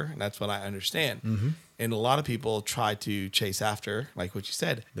believer, and that's what I understand. And a lot of people try to chase after, like what you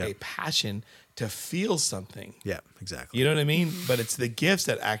said, a passion to feel something. Yeah, exactly. You know what I mean? But it's the gifts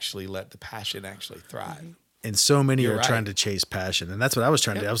that actually let the passion actually thrive. And so many You're are right. trying to chase passion. And that's what I was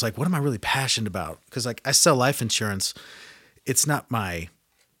trying to do. I was like, what am I really passionate about? Because like I sell life insurance. It's not I'm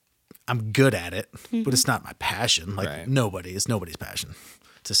good at it, but it's not my passion. Like Right. it's nobody's passion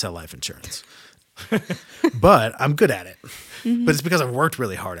to sell life insurance. But I'm good at it. But it's because I've worked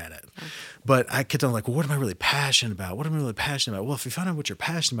really hard at it. But I kept on like, well, what am I really passionate about? What am I really passionate about? Well, if you find out what you're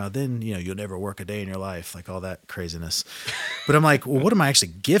passionate about, then, you'll never work a day in your life, like all that craziness. But I'm like, well, what am I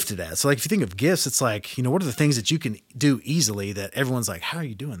actually gifted at? So like, if you think of gifts, it's like, what are the things that you can do easily that everyone's like, how are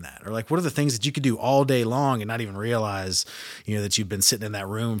you doing that? Or like, what are the things that you could do all day long and not even realize, that you've been sitting in that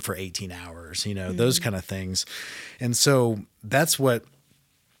room for 18 hours, those kind of things. And so that's what,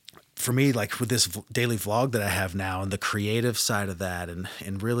 for me, like with this daily vlog that I have now and the creative side of that and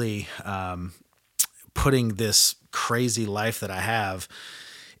really putting this crazy life that I have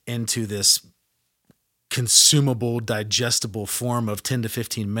into this consumable, digestible form of 10 to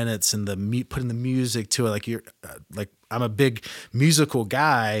 15 minutes and putting the music to it. Like I'm a big musical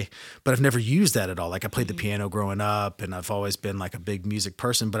guy, but I've never used that at all. Like I played the piano growing up and I've always been like a big music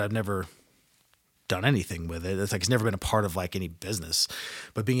person, but I've never done anything with it. It's like, it's never been a part of like any business,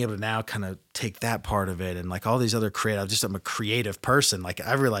 but being able to now kind of take that part of it and like all these other creative, I'm a creative person. Like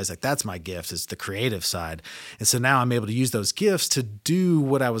I realized like that's my gift, is the creative side. And so now I'm able to use those gifts to do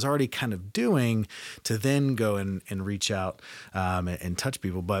what I was already kind of doing, to then go and reach out and touch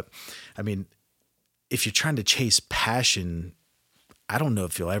people. But I mean, if you're trying to chase passion, I don't know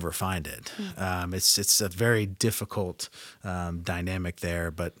if you'll ever find it. It's a very difficult dynamic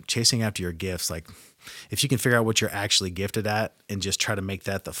there, but chasing after your gifts, like if you can figure out what you're actually gifted at and just try to make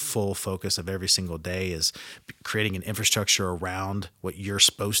that the full focus of every single day, is creating an infrastructure around what you're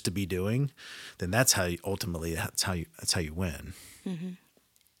supposed to be doing, then that's how you win. Mm-hmm.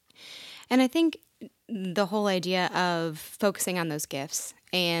 And I think the whole idea of focusing on those gifts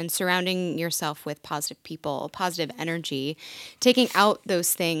and surrounding yourself with positive people, positive energy, taking out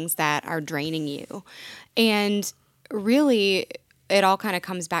those things that are draining you. And really, it all kind of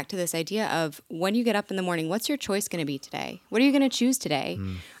comes back to this idea of when you get up in the morning, what's your choice going to be today? What are you going to choose today?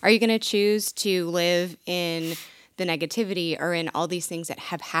 Are you going to choose to live in the negativity or in all these things that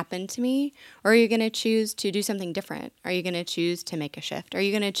have happened to me? Or are you going to choose to do something different? Are you going to choose to make a shift? Are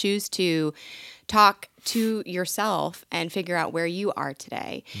you going to choose to talk to yourself and figure out where you are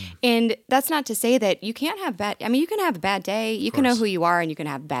today? And that's not to say that you can't have you can have a bad day. You can know who you are and you can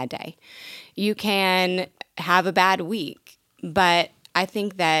have a bad day. You can have a bad week. But I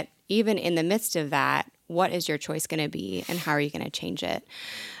think that even in the midst of that, what is your choice going to be and how are you going to change it?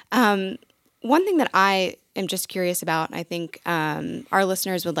 One thing that I am just curious about, and I think our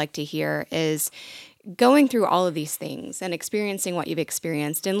listeners would like to hear, is going through all of these things and experiencing what you've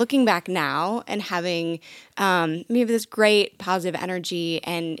experienced and looking back now and having maybe this great positive energy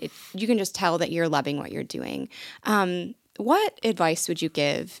and you can just tell that you're loving what you're doing. What advice would you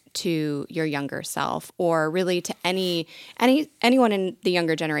give to your younger self, or really to anyone in the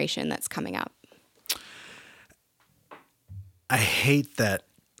younger generation that's coming up? I hate that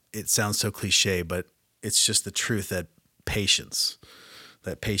it sounds so cliche, but it's just the truth that patience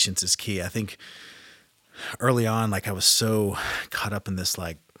is key. I think early on, like I was so caught up in this,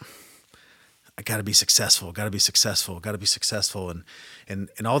 like, I got to be successful.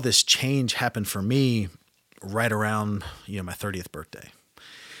 And all this change happened for me right around, my 30th birthday.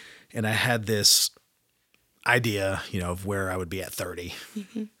 And I had this idea, of where I would be at 30.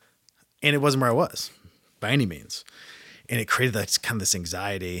 And it wasn't where I was by any means. And it created this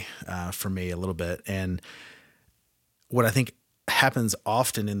anxiety for me a little bit. And what I think happens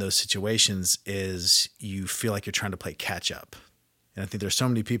often in those situations is you feel like you're trying to play catch up. And I think there's so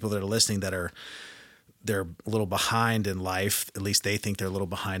many people that are listening that they're a little behind in life. At least they think they're a little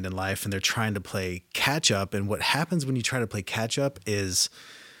behind in life, and they're trying to play catch up. And what happens when you try to play catch up is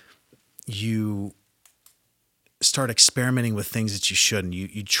you start experimenting with things that you shouldn't.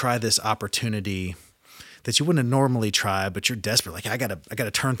 You try this opportunity that you wouldn't normally try, but you're desperate. Like I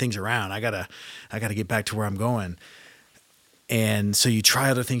gotta turn things around. I gotta get back to where I'm going. And so you try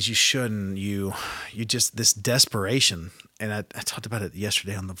other things you shouldn't. You just, this desperation. And I talked about it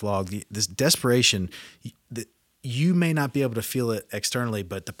yesterday on the vlog. This desperation, you may not be able to feel it externally,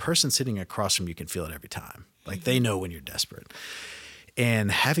 but the person sitting across from you can feel it every time. Like they know when you're desperate.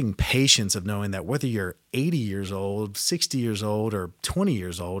 And having patience of knowing that whether you're 80 years old, 60 years old, or 20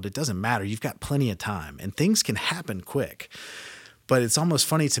 years old, it doesn't matter. You've got plenty of time and things can happen quick. But it's almost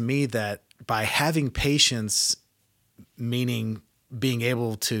funny to me that by having patience, meaning being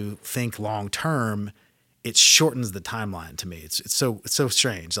able to think long term, it shortens the timeline to me. It's so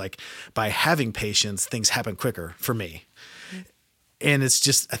strange. Like by having patience, things happen quicker for me. And I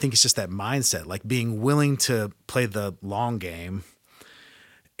think it's just that mindset, like being willing to play the long game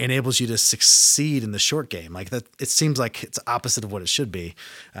enables you to succeed in the short game. Like that, it seems like it's opposite of what it should be.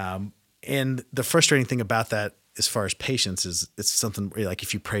 And the frustrating thing about that as far as patience it's something like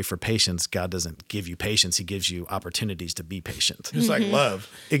if you pray for patience, God doesn't give you patience. He gives you opportunities to be patient. It's like love.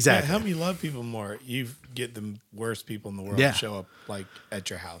 Exactly. Help me love people more. You get the worst people in the world Yeah. to show up like at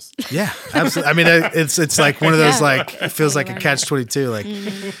your house. Yeah, absolutely. I mean, it's like one of those like it feels like a catch-22. Like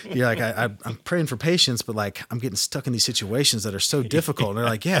you're like I'm praying for patience, but like I'm getting stuck in these situations that are so difficult. And they're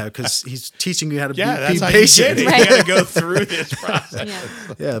like, yeah, because he's teaching you how to be That's how patient. you get it. You got to go through this process.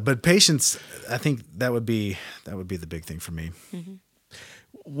 Yeah. Yeah, but patience, I think that would be the big thing for me.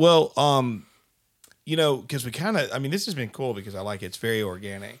 Well, you know, because we kind of, I mean, this has been cool because I like it. It's very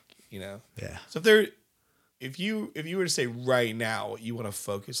organic, you know. Yeah. So if you were to say right now what you want to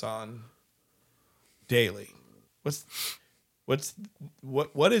focus on daily,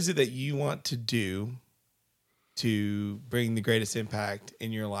 what is it that you want to do to bring the greatest impact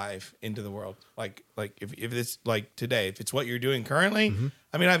in your life into the world? Like if it's like today, if it's what you're doing currently,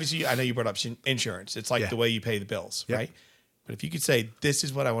 I mean, obviously I know you brought up insurance. It's like the way you pay the bills, Yep. right? But if you could say, this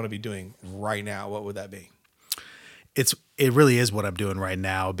is what I want to be doing right now, what would that be? It really is what I'm doing right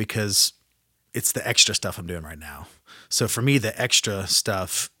now because it's the extra stuff I'm doing right now. So for me, the extra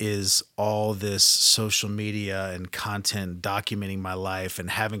stuff is all this social media and content documenting my life and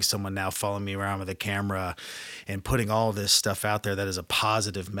having someone now following me around with a camera and putting all this stuff out there that is a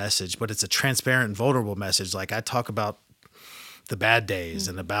positive message, but it's a transparent and vulnerable message. Like I talk about the bad days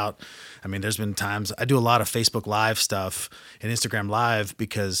and about, I mean, there's been times I do a lot of Facebook Live stuff and Instagram Live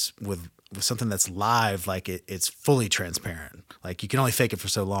because with something that's live, like it's fully transparent. Like you can only fake it for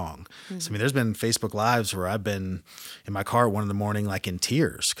so long. So, I mean, there's been Facebook Lives where I've been in my car at 1 a.m, like in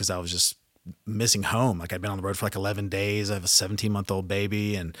tears because I was just missing home. Like I'd been on the road for like 11 days. I have a 17-month-old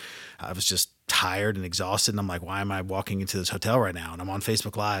baby and I was just tired and exhausted. And I'm like, why am I walking into this hotel right now? And I'm on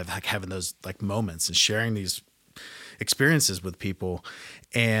Facebook Live, like having those like moments and sharing these experiences with people.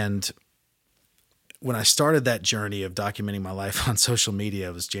 And when I started that journey of documenting my life on social media,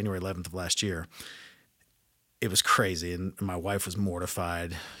 it was January 11th of last year. It was crazy. And my wife was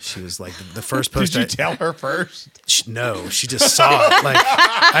mortified. She was like, the first post. Did you tell her first? No, she just saw it. Like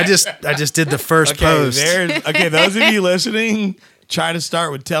I just did the first post. Okay, those of you listening, try to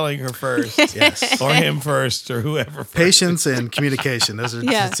start with telling her first. Yes. Or him first or whoever first. Patience and communication. Those are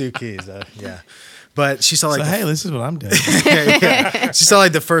the two keys. Yeah. But she saw like, hey, this is what I'm doing. yeah. She saw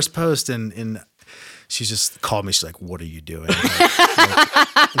like the first post and she just called me. She's like, "What are you doing?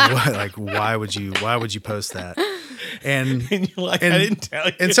 Like, why would you post that?" And you're like, I didn't tell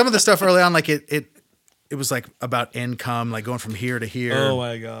you. And some of the stuff early on, like it was like about income, like going from here to here. Oh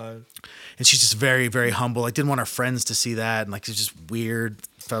my God. And she's just very, very humble. Like didn't want her friends to see that, and like it's just weird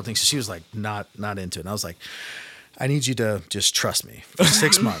felt things. So she was like not into it. And I was like, I need you to just trust me for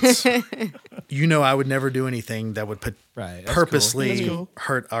 6 months. You know, I would never do anything that would purposely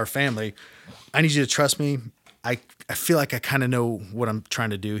hurt our family. I need you to trust me. I feel like I kind of know what I'm trying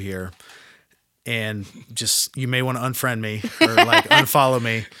to do here. And just, you may want to unfriend me or like unfollow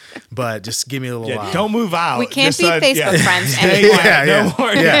me, but just give me a little while. Don't move out. We can't be Just, Facebook friends Stay anymore. quiet. Don't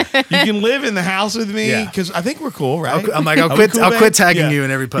worry. Yeah. You can live in the house with me because I think we're cool, right? I'm like, I'll quit tagging you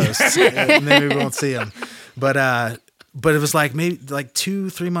in every post and then we won't see them. But it was like maybe like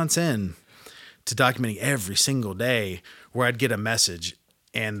 2-3 months in to documenting every single day where I'd get a message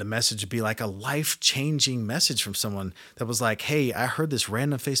and the message would be like a life-changing message from someone that was like, "Hey, I heard this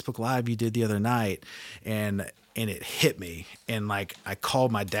random Facebook Live you did the other night and it hit me." And like I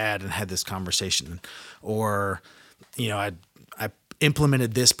called my dad and had this conversation, or, you know, I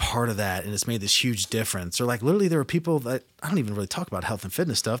implemented this part of that and it's made this huge difference. Or like literally there were people that I don't even really talk about health and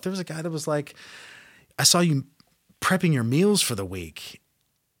fitness stuff. There was a guy that was like, "I saw you prepping your meals for the week."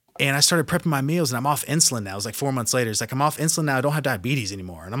 And I started prepping my meals and I'm off insulin now. It was like 4 months later. It's like, I'm off insulin now. I don't have diabetes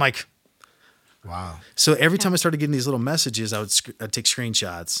anymore. And I'm like, Wow. So every time I started getting these little messages, I'd take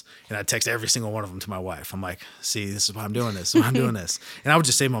screenshots and I'd text every single one of them to my wife. I'm like, "See, this is why I'm doing this. I'm doing this." And I would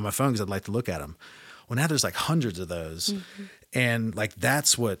just save them on my phone because I'd like to look at them. Well, now there's like hundreds of those. Mm-hmm. And like,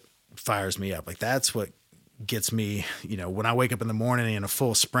 that's what fires me up. Like, that's what gets me, you know, when I wake up in the morning in a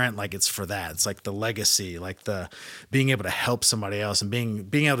full sprint, like it's for that. It's like the legacy, like the being able to help somebody else and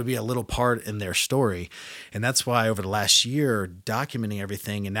being able to be a little part in their story. And that's why over the last year, documenting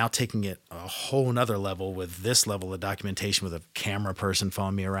everything and now taking it a whole nother level with this level of documentation with a camera person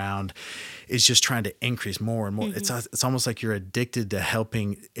following me around is just trying to increase more and more. Mm-hmm. It's almost like you're addicted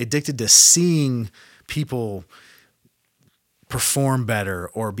to seeing people perform better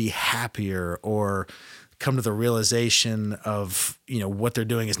or be happier or come to the realization of, you know, what they're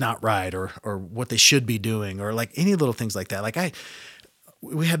doing is not right or what they should be doing or like any little things like that. Like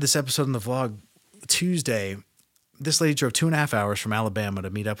we had this episode in the vlog Tuesday this lady drove 2.5 hours from Alabama to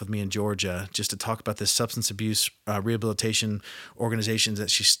meet up with me in Georgia just to talk about this substance abuse rehabilitation organization that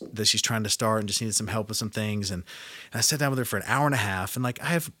she's trying to start, and just needed some help with some things. And I sat down with her for an hour and a half, and like, I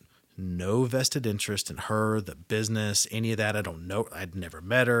have no vested interest in her, the business, any of that. I don't know. I'd never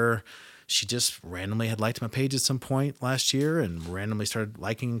met her. She just randomly had liked my page at some point last year and randomly started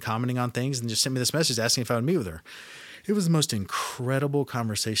liking and commenting on things and just sent me this message asking if I would meet with her. It was the most incredible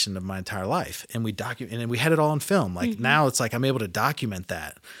conversation of my entire life. And we had it all on film. Like now it's like I'm able to document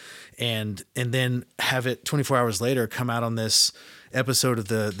that and then have it 24 hours later come out on this episode of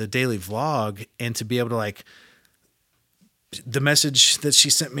the daily vlog, and to be able to like the message that she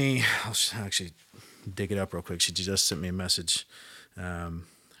sent me, I'll actually dig it up real quick. She just sent me a message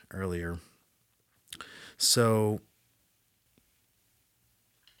earlier. So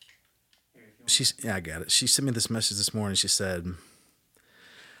I got it. She sent me this message this morning. She said,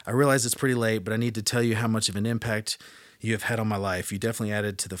 I realize it's pretty late, but I need to tell you how much of an impact you have had on my life. You definitely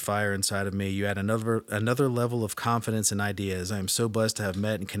added to the fire inside of me. You add another level of confidence and ideas. I am so blessed to have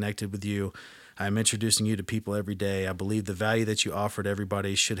met and connected with you. I am introducing you to people every day. I believe the value that you offer to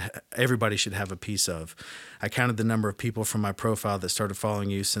everybody should have a piece of. I counted the number of people from my profile that started following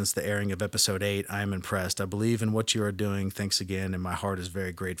you since the airing of episode 8. I am impressed. I believe in what you are doing. Thanks again. And my heart is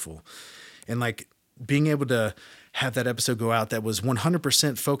very grateful. And like being able to have that episode go out that was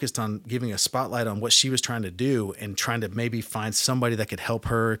 100% focused on giving a spotlight on what she was trying to do and trying to maybe find somebody that could help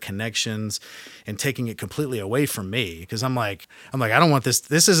her, connections, and taking it completely away from me. Cause I'm like, I don't want this.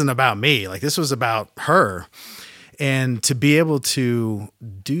 This isn't about me. Like this was about her. And to be able to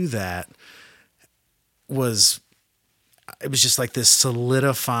do that it was just like this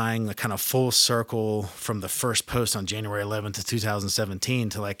solidifying, like kind of full circle from the first post on January 11th of 2017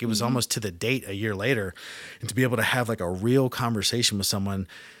 to like, it was almost to the date a year later. And to be able to have like a real conversation with someone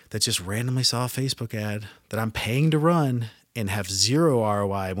that just randomly saw a Facebook ad that I'm paying to run and have zero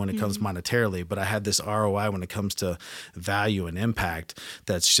ROI when it comes monetarily, but I had this ROI when it comes to value and impact.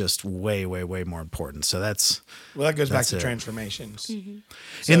 That's just way, way, way more important. So that goes back to transformations.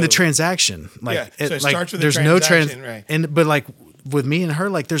 So, in the transaction, like, so it like starts with there's the no transaction, right? but like with me and her,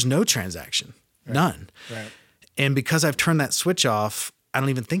 like there's no transaction, right. None. Right. And because I've turned that switch off, I don't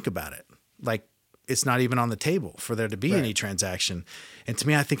even think about it. Like it's not even on the table for there to be any transaction. And to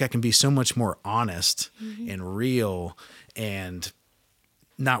me, I think I can be so much more honest and real and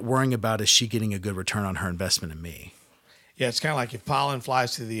not worrying about is she getting a good return on her investment in me. Yeah, it's kind of like if pollen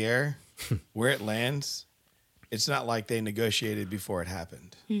flies through the air, where it lands, it's not like they negotiated before it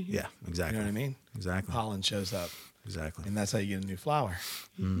happened. Yeah, exactly. You know what I mean? Exactly. Pollen shows up. Exactly. And that's how you get a new flower.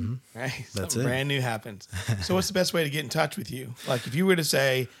 Right? That's Something it. brand new happens. So what's the best way to get in touch with you? Like if you were to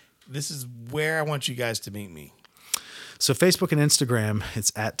say, this is where I want you guys to meet me. So Facebook and Instagram,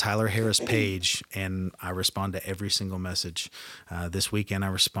 it's at Tyler Harris Page, and I respond to every single message. This weekend, I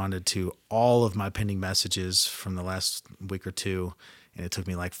responded to all of my pending messages from the last week or two, and it took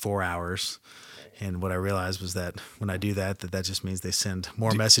me like 4 hours. And what I realized was that when I do that just means they send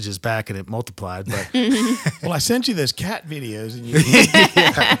more messages back, and it multiplied. But well, I sent you those cat videos, and you.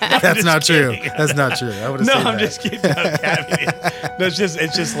 That's not true. That's not true. I would have said that. Just kidding. No, cat videos. No, it's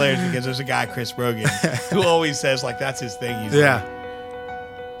just hilarious because there's a guy, Chris Rogan, who always says like that's his thing. He's like,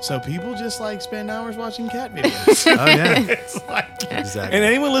 so people just like spend hours watching cat videos. Oh yeah, it's like, exactly. And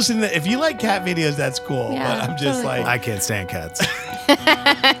anyone listening, if you like cat videos, that's cool. Yeah, but I'm just totally. like, I can't stand cats.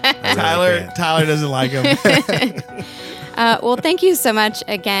 Tyler doesn't like them. Well, thank you so much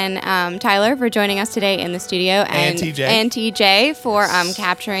again, Tyler, for joining us today in the studio, and TJ for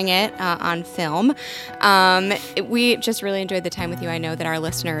capturing it on film. We just really enjoyed the time with you. I know that our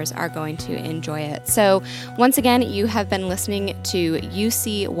listeners are going to enjoy it. So once again, you have been listening to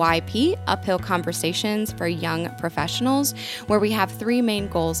UCYP, Uphill Conversations for Young Professionals, where we have 3 main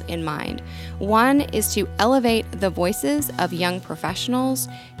goals in mind. 1 is to elevate the voices of young professionals.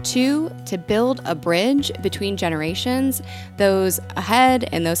 2, to build a bridge between generations, those ahead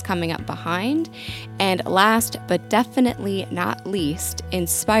and those coming up behind. And last but definitely not least,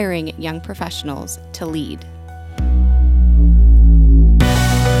 inspiring young professionals to lead.